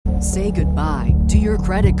Say goodbye to your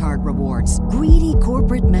credit card rewards. Greedy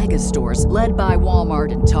corporate mega stores, led by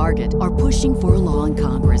Walmart and Target, are pushing for a law in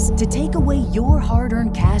Congress to take away your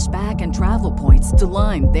hard-earned cash back and travel points to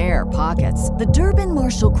line their pockets. The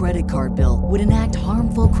Durbin-Marshall credit card bill would enact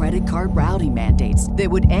harmful credit card routing mandates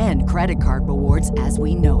that would end credit card rewards as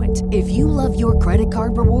we know it. If you love your credit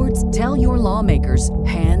card rewards, tell your lawmakers,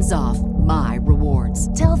 hands off my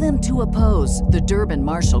rewards. Tell them to oppose the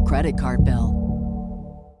Durbin-Marshall credit card bill.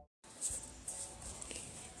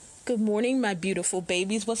 Good morning, my beautiful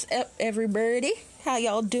babies. What's up, everybody? How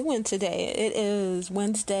y'all doing today? It is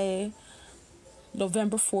Wednesday,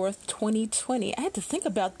 November 4th, 2020. I had to think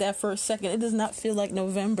about that for a second. It does not feel like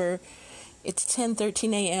November. It's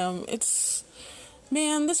 10:13 a.m.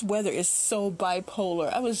 Man, this weather is so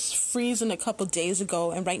bipolar. I was freezing a couple days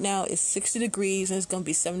ago, and right now it's 60 degrees, and it's going to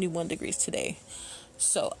be 71 degrees today.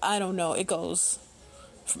 So, I don't know. It goes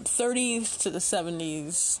from 30s to the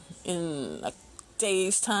 70s in a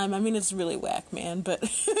day's time. I mean, it's really whack, man, but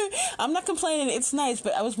I'm not complaining. It's nice,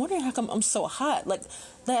 but I was wondering how come I'm so hot. Like,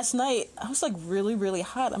 last night, I was, like, really, really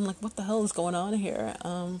hot. I'm like, what the hell is going on here?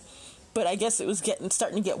 But I guess it was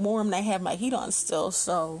starting to get warm, and I have my heat on still,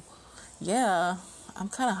 so, yeah, I'm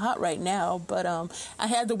kind of hot right now, but I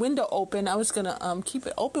had the window open. I was going to keep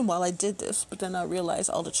it open while I did this, but then I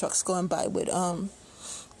realized all the trucks going by would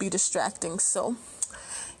be distracting, so,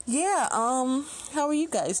 yeah, how are you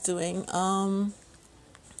guys doing?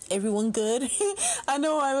 Everyone good? I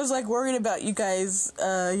know I was like worried about you guys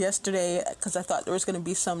yesterday because I thought there was going to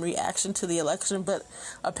be some reaction to the election, but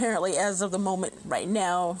apparently as of the moment right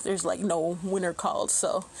now, there's like no winner called,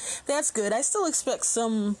 so that's good. I still expect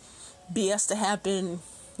some BS to happen,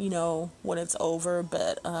 you know, when it's over,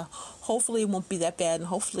 but hopefully it won't be that bad, and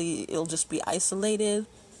hopefully it'll just be isolated.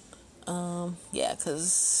 Yeah,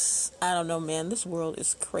 because I don't know, man, this world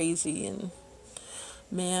is crazy, and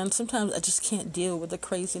man, sometimes I just can't deal with the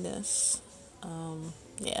craziness.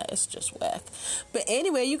 Yeah, it's just whack. But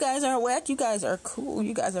anyway, you guys aren't whack. You guys are cool.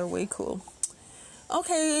 You guys are way cool.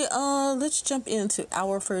 Okay, let's jump into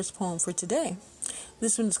our first poem for today.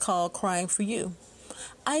 This one is called Crying for You.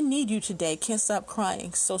 I need you today, can't stop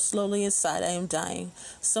crying. So slowly inside I am dying.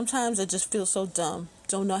 Sometimes I just feel so dumb.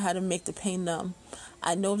 Don't know how to make the pain numb.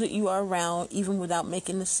 I know that you are around, even without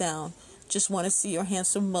making a sound. Just want to see your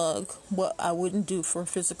handsome mug. What I wouldn't do for a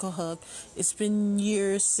physical hug. It's been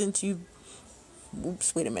years since you...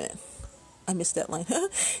 Oops, wait a minute. I missed that line.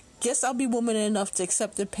 Guess I'll be woman enough to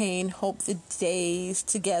accept the pain. Hope the days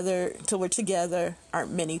together, till we're together,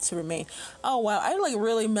 aren't many to remain. Oh, wow. I like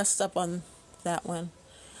really messed up on that one.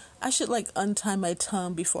 I should like untie my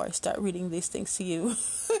tongue before I start reading these things to you.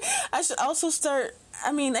 I should also start...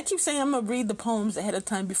 I keep saying I'm going to read the poems ahead of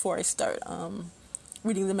time before I start...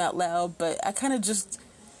 reading them out loud, but I kind of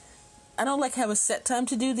I don't like have a set time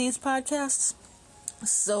to do these podcasts,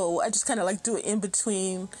 so I just kind of like do it in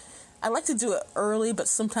between. I like to do it early, but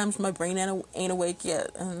sometimes my brain ain't awake yet,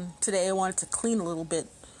 and today I wanted to clean a little bit,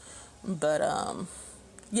 but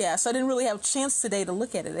yeah, so I didn't really have a chance today to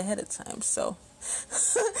look at it ahead of time, so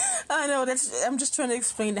I know I'm just trying to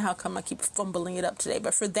explain how come I keep fumbling it up today,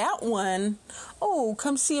 but for that one,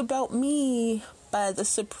 Come See About Me by the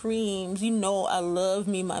Supremes. You know I love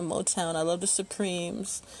me my Motown. I love the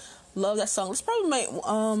Supremes. Love that song. It's probably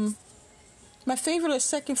my favorite or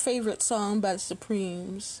second favorite song by the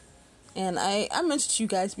Supremes. And I mentioned to you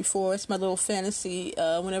guys before, it's my little fantasy.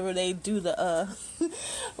 Whenever they do the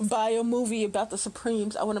bio movie about the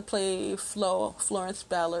Supremes, I want to play Florence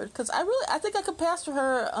Ballard, because I think I could pass for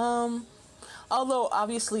her. Although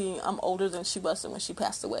obviously I'm older than she was when she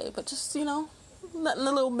passed away, but just nothing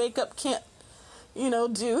a little makeup can't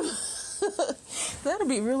do. That'd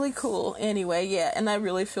be really cool. Anyway, yeah, and I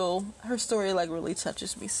really feel her story really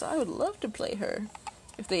touches me, so I would love to play her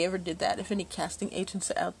if they ever did that, if any casting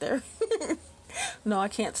agents are out there. No, I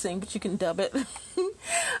can't sing, but you can dub it.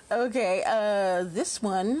 Okay, this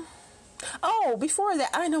one. Oh, before that,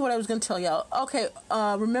 I know what I was going to tell y'all. Okay,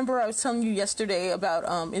 remember I was telling you yesterday about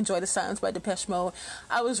Enjoy the Silence by Depeche Mode?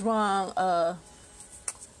 I was wrong.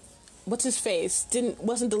 What's his face?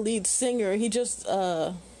 Wasn't the lead singer. He just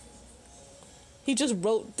wrote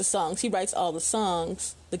the songs. He writes all the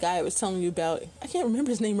songs. The guy I was telling you about. I can't remember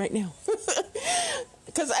his name right now.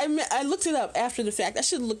 Because I looked it up after the fact. I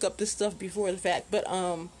should look up this stuff before the fact. But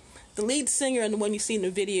the lead singer and the one you see in the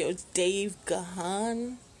video is Dave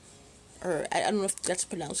Gahan. Or I don't know if that's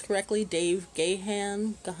pronounced correctly. Dave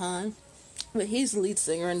Gahan. But he's the lead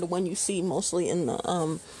singer and the one you see mostly in the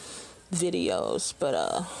videos. But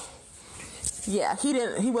yeah,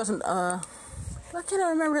 he wasn't why can't I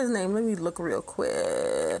remember his name? Let me look real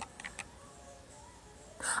quick.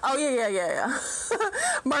 Oh yeah.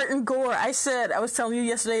 Martin Gore. I was telling you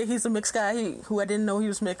yesterday, he's a mixed guy who I didn't know he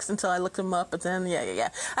was mixed until I looked him up. But then yeah.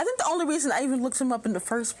 I think the only reason I even looked him up in the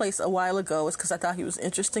first place a while ago is because I thought he was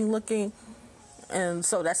interesting looking, and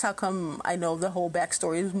so that's how come I know the whole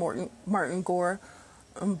backstory is Martin Gore.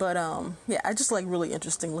 But yeah, I just like really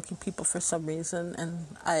interesting looking people for some reason, and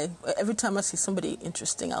every time I see somebody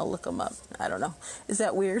interesting, I'll look them up. I don't know. Is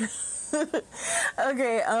that weird?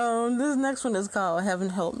 Okay, this next one is called Heaven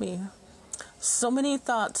Help Me. So many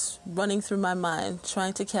thoughts running through my mind,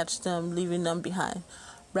 trying to catch them, leaving them behind.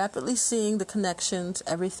 Rapidly seeing the connections,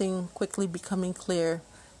 everything quickly becoming clear.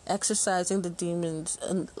 Exercising the demons,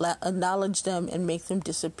 acknowledge them and make them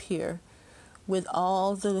disappear. With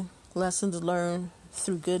all the lessons learned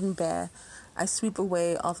through good and bad, I sweep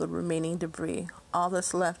away all the remaining debris. All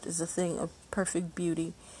that's left is a thing of perfect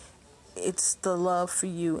beauty. It's the love for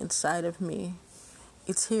you inside of me.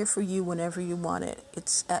 It's here for you whenever you want it.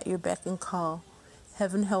 It's at your beck and call.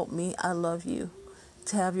 Heaven help me, I love you.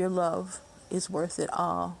 To have your love is worth it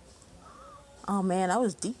all. Oh man, I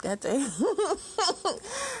was deep that day.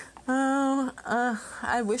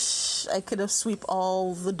 I wish I could have swept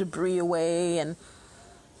all the debris away and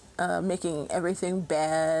making everything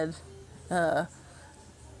bad. Not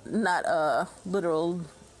literal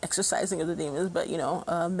exercising of the demons, but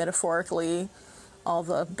metaphorically, all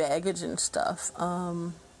the baggage and stuff.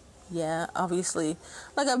 Yeah, obviously,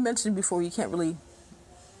 like I've mentioned before, you can't really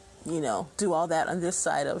do all that on this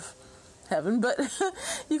side of heaven, but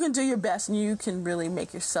you can do your best, and you can really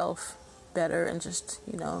make yourself better and just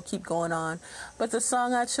keep going on. But the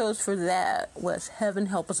song I chose for that was Heaven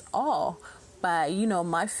Help Us All by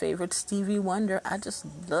my favorite, Stevie Wonder. I just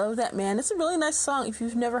love that man. It's a really nice song. If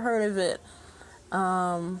you've never heard of it,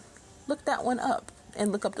 look that one up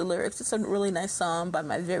and look up the lyrics. It's a really nice song by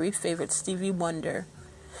my very favorite Stevie Wonder.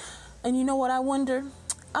 And you know what I wonder?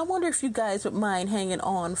 I wonder if you guys would mind hanging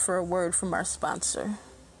on for a word from our sponsor.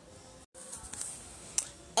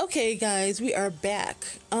 Okay, guys, we are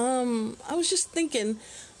back. I was just thinking,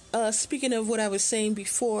 speaking of what I was saying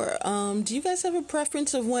before, do you guys have a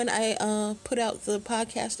preference of when I put out the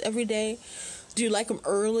podcast every day? Do you like them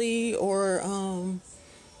early or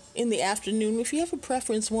in the afternoon? If you have a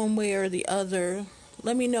preference one way or the other,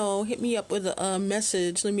 let me know. Hit me up with a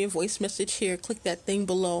message. Leave me a voice message here. Click that thing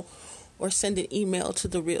below, or send an email to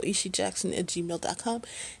therealishijackson@gmail.com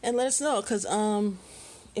and let us know. Because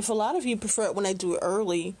if a lot of you prefer it when I do it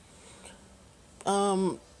early,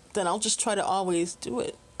 then I'll just try to always do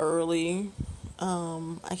it early.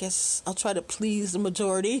 I guess I'll try to please the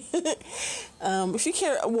majority. If you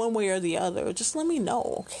care one way or the other, just let me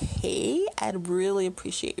know, okay? I'd really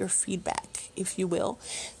appreciate your feedback, if you will.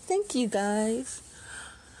 Thank you, guys.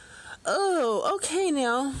 Oh, okay,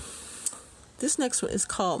 now. This next one is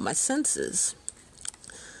called My Senses.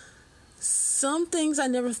 Some things I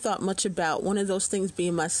never thought much about, one of those things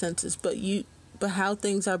being my senses, but how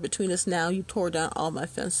things are between us now, you tore down all my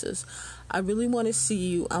fences. I really want to see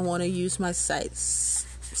you. I want to use my sights.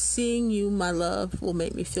 Seeing you, my love, will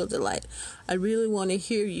make me feel delight. I really want to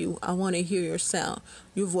hear you. I want to hear your sound.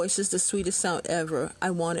 Your voice is the sweetest sound ever.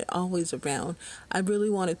 I want it always around. I really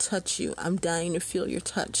want to touch you. I'm dying to feel your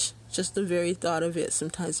touch. Just the very thought of it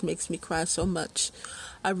sometimes makes me cry so much.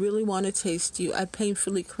 I really want to taste you. I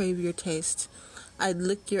painfully crave your taste. I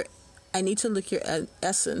need to lick your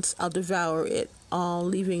essence. I'll devour it all,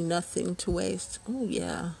 leaving nothing to waste. Oh,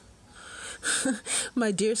 yeah.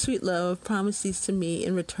 My dear sweet love, promise these to me.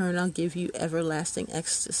 In return, I'll give you everlasting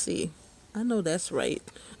ecstasy. I know that's right.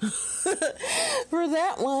 For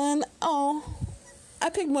that one, I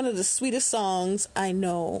picked one of the sweetest songs I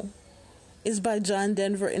know. It's by John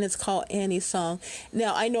Denver, and it's called Annie's Song.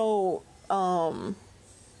 Now, I know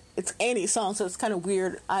it's Annie's song, so it's kind of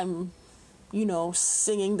weird. I'm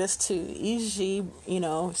singing this to Ishi,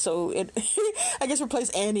 so it, I guess replace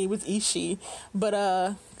Annie with Ishi. But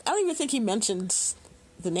I don't even think he mentions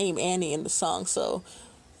the name Annie in the song. So,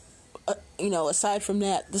 aside from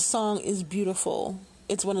that, the song is beautiful.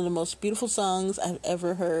 It's one of the most beautiful songs I've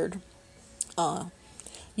ever heard.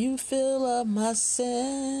 You fill up my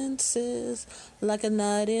senses like a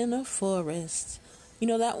night in a forest. You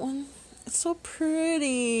know that one? It's so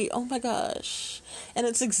pretty. Oh my gosh. And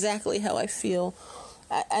it's exactly how I feel.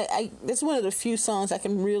 It's one of the few songs I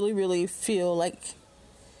can really, really feel like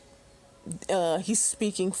he's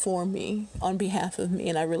speaking for me, on behalf of me,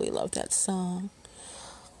 and I really love that song.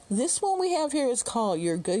 This one we have here is called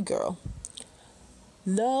Your Good Girl.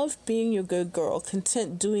 Love being your good girl,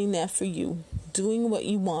 content doing that for you. Doing what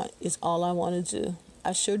you want is all I want to do.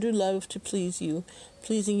 I sure do love to please you.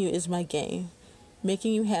 Pleasing you is my game.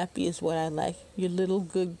 Making you happy is what I like. Your little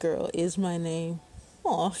good girl is my name.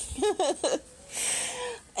 Aw.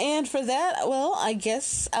 And for that, well, I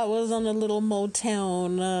guess I was on a little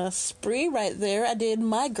Motown spree right there. I did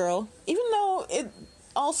My Girl, even though it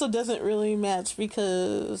also doesn't really match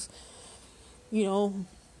because, you know,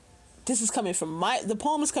 this is coming from the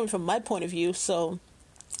poem is coming from my point of view, so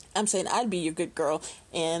I'm saying I'd be your good girl.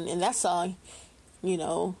 And in that song, you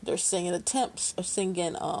know, they're singing attempts of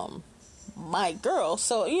singing My Girl.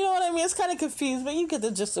 So, you know what I mean? It's kind of confused, but you get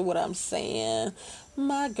the gist of what I'm saying.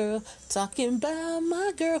 My girl, talking about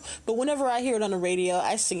my girl. But whenever I hear it on the radio,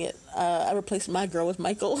 I sing it. I replace My Girl with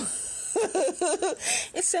Michael.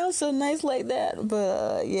 It sounds so nice like that.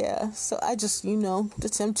 But yeah, so I just, you know, The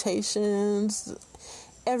Temptations,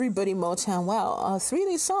 everybody Motown. Wow, 3 of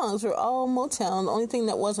these songs were all Motown. The only thing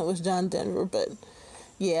that wasn't was John Denver. But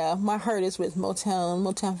yeah, my heart is with Motown,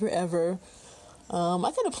 Motown forever.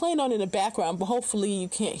 I could have played on in the background, but hopefully you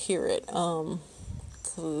can't hear it.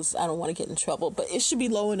 Because I don't want to get in trouble, but it should be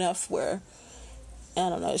low enough where, I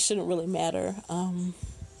don't know, it shouldn't really matter.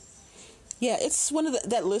 Yeah, it's one of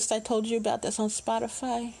that list I told you about that's on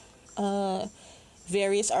Spotify.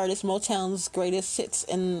 Various artists, Motown's greatest hits,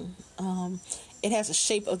 and it has a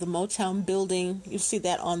shape of the Motown building. You see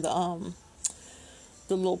that on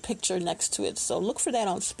the little picture next to it. So look for that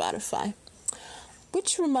on Spotify.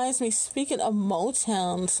 Which reminds me, speaking of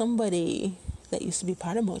Motown, somebody that used to be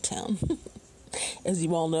part of Motown, as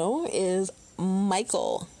you all know, is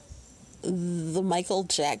Michael. The Michael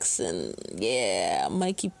Jackson. Yeah,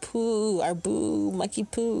 Mikey Poo, our boo, Mikey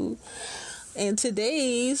Poo. And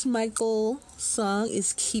today's Michael song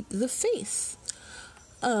is Keep the Faith.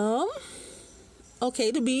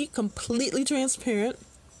 Okay, to be completely transparent,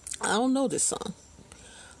 I don't know this song.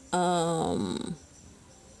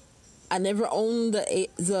 I never owned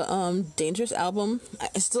the Dangerous album.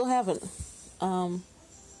 I still haven't.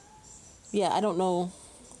 Yeah, I don't know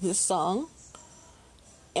this song.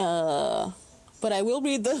 But I will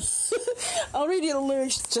read I'll read you the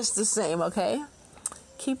lyrics just the same, okay?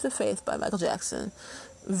 Keep the Faith by Michael Jackson.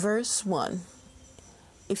 Verse 1.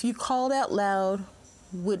 If you called out loud,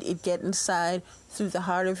 would it get inside through the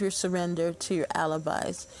heart of your surrender to your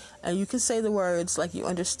alibis? And you can say the words like you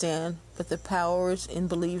understand, but the power is in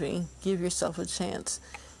believing. Give yourself a chance.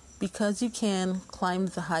 Because you can, climb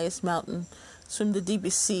the highest mountain, swim the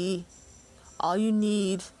deepest sea. All you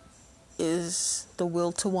need is the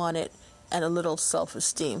will to want it and a little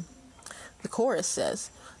self-esteem. The chorus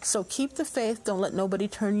says, so keep the faith, don't let nobody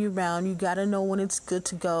turn you around. You gotta know when it's good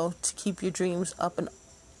to go, to keep your dreams up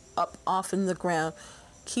off in the ground.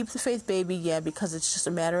 Keep the faith, baby, yeah, because it's just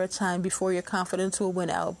a matter of time before your confidence will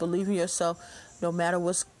win out. Believe in yourself, no matter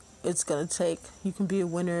what it's gonna take. You can be a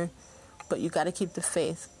winner, but you gotta keep the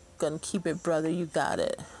faith. Gonna keep it, brother, you got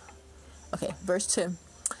it. Okay, verse 2.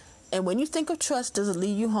 And when you think of trust, does it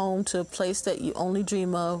lead you home to a place that you only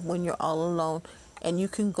dream of when you're all alone? And you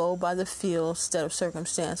can go by the feel instead of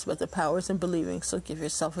circumstance, but the power is in believing, so give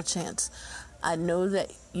yourself a chance. I know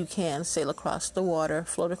that you can sail across the water,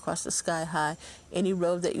 float across the sky high. Any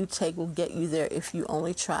road that you take will get you there if you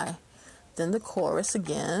only try. Then the chorus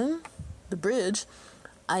again, the bridge.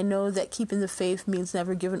 I know that keeping the faith means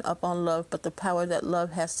never giving up on love, but the power that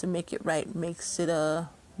love has to make it right makes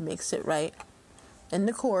it right. In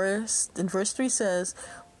the chorus, then verse 3 says,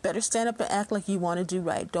 better stand up and act like you want to do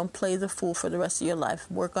right. Don't play the fool for the rest of your life.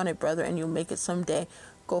 Work on it, brother, and you'll make it someday.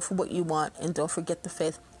 Go for what you want, and don't forget the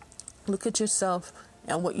faith. Look at yourself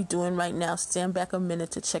and what you're doing right now. Stand back a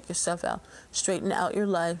minute to check yourself out. Straighten out your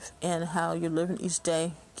life and how you're living each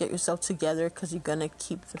day. Get yourself together because you're going to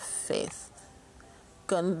keep the faith.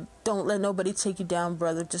 Don't let nobody take you down,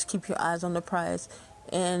 brother. Just keep your eyes on the prize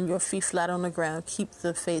and your feet flat on the ground. Keep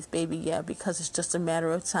the faith, baby, yeah, because it's just a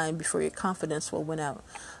matter of time before your confidence will win out.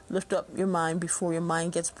 Lift up your mind before your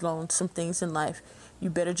mind gets blown. Some things in life, you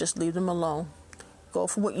better just leave them alone. Go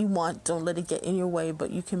for what you want. Don't let it get in your way,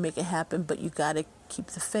 but you can make it happen, but you got to keep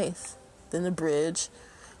the faith. Then the bridge,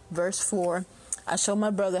 verse 4. I show my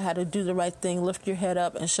brother how to do the right thing. Lift your head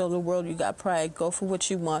up and show the world you got pride. Go for what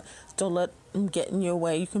you want. Don't let them get in your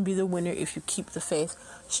way. You can be the winner if you keep the faith.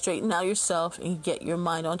 Straighten out yourself and get your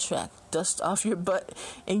mind on track. Dust off your butt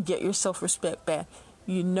and get your self-respect back.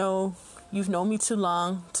 You know, you've known me too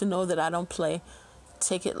long to know that I don't play.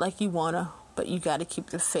 Take it like you wanna, but you got to keep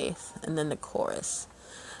the faith. And then the chorus.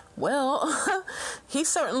 Well, he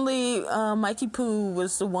certainly, Mikey Poo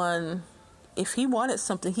was the one. If he wanted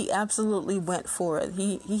something, he absolutely went for it.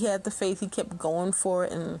 He had the faith. He kept going for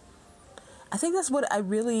it. And I think that's what I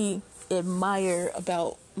really admire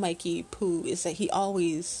about Mikey Poo is that he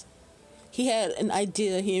had an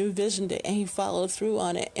idea, he envisioned it, and he followed through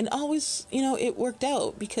on it. And always, it worked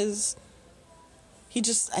out because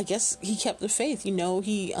I guess he kept the faith, you know,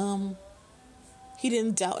 he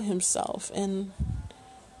didn't doubt himself. And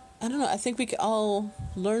I don't know, I think we could all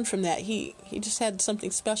learn from that. He just had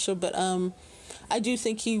something special, but I do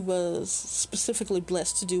think he was specifically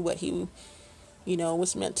blessed to do what he, you know,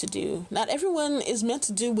 was meant to do. Not everyone is meant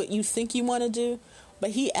to do what you think you want to do,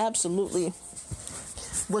 but he absolutely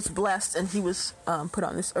was blessed, and he was put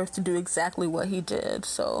on this earth to do exactly what he did.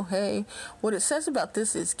 So, hey, what it says about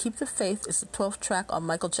this is Keep the Faith is the 12th track on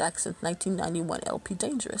Michael Jackson's 1991 LP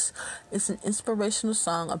Dangerous. It's an inspirational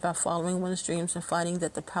song about following one's dreams and finding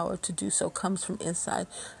that the power to do so comes from inside.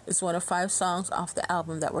 It's one of 5 songs off the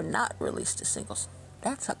album that were not released as singles.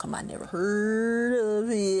 That's how come I never heard of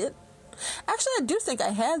it. Actually, I do think I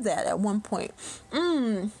had that at one point.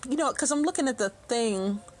 You know, because I'm looking at the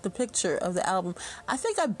picture of the album. I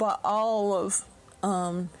think I bought all of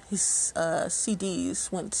his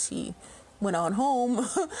CDs once he went on home,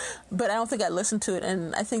 but I don't think I listened to it,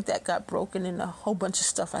 and I think that got broken, and a whole bunch of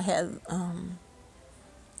stuff I had,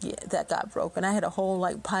 that got broken. I had a whole,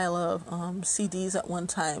 pile of CDs at one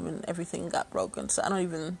time, and everything got broken, so I don't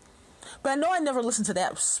even... But I know I never listened to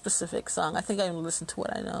that specific song. I think I only listened to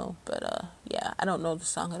what I know. But, I don't know the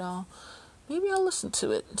song at all. Maybe I'll listen to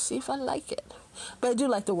it and see if I like it. But I do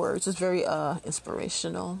like the words. It's very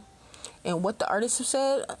inspirational. And what the artists have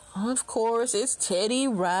said, of course, it's Teddy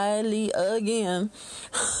Riley again.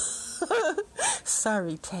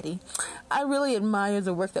 Sorry, Teddy. I really admire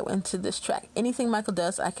the work that went into this track. Anything Michael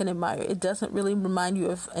does, I can admire. It doesn't really remind you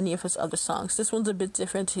of any of his other songs. This one's a bit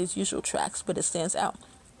different to his usual tracks, but it stands out.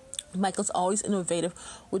 Michael's always innovative.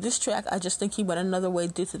 With this track, I just think he went another way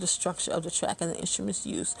due to the structure of the track and the instruments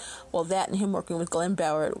used. Well, that and him working with Glenn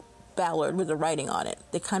Ballard with the writing on it.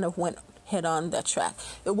 They kind of went head on that track.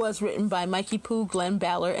 It was written by Mikey Poo, Glenn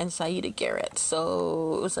Ballard, and Saida Garrett.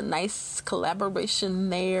 So it was a nice collaboration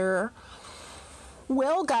there.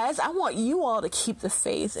 Well, guys, I want you all to keep the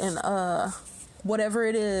faith in whatever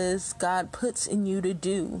it is God puts in you to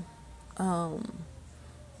do.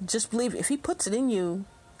 Just believe if he puts it in you,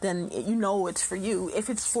 then you know it's for you. If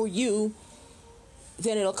it's for you,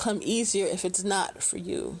 then it'll come easier if it's not for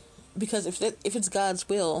you. Because if it's God's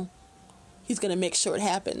will, he's going to make sure it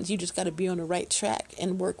happens. You just got to be on the right track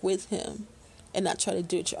and work with him and not try to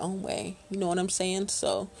do it your own way. You know what I'm saying?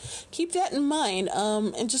 So keep that in mind.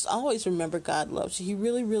 And just always remember God loves you. He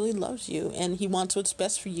really, really loves you. And he wants what's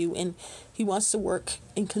best for you. And he wants to work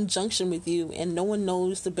in conjunction with you. And no one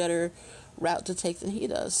knows the better route to take than he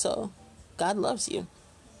does. So God loves you.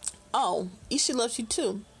 Oh, Ishi loves you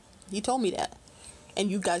too. He told me that. And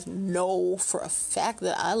you guys know for a fact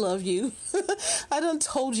that I love you. I done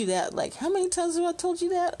told you that. How many times have I told you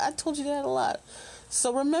that? I told you that a lot.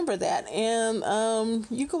 So remember that. And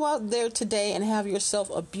you go out there today and have yourself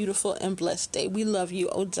a beautiful and blessed day. We love you,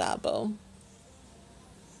 Odabo.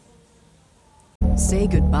 Say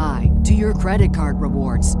goodbye to your credit card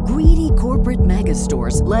rewards. Greedy corporate mega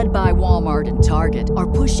stores, led by Walmart and Target, are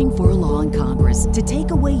pushing for a law in Congress to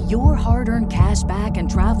take away your hard-earned cash back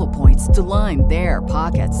and travel points to line their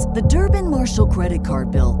pockets. The Durbin-Marshall credit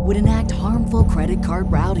card bill would enact harmful credit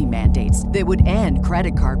card routing mandates that would end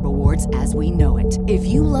credit card rewards as we know it. If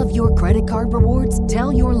you love your credit card rewards,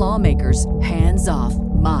 tell your lawmakers, hands off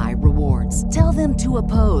my rewards. Tell them to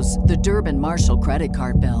oppose the Durbin-Marshall credit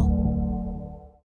card bill.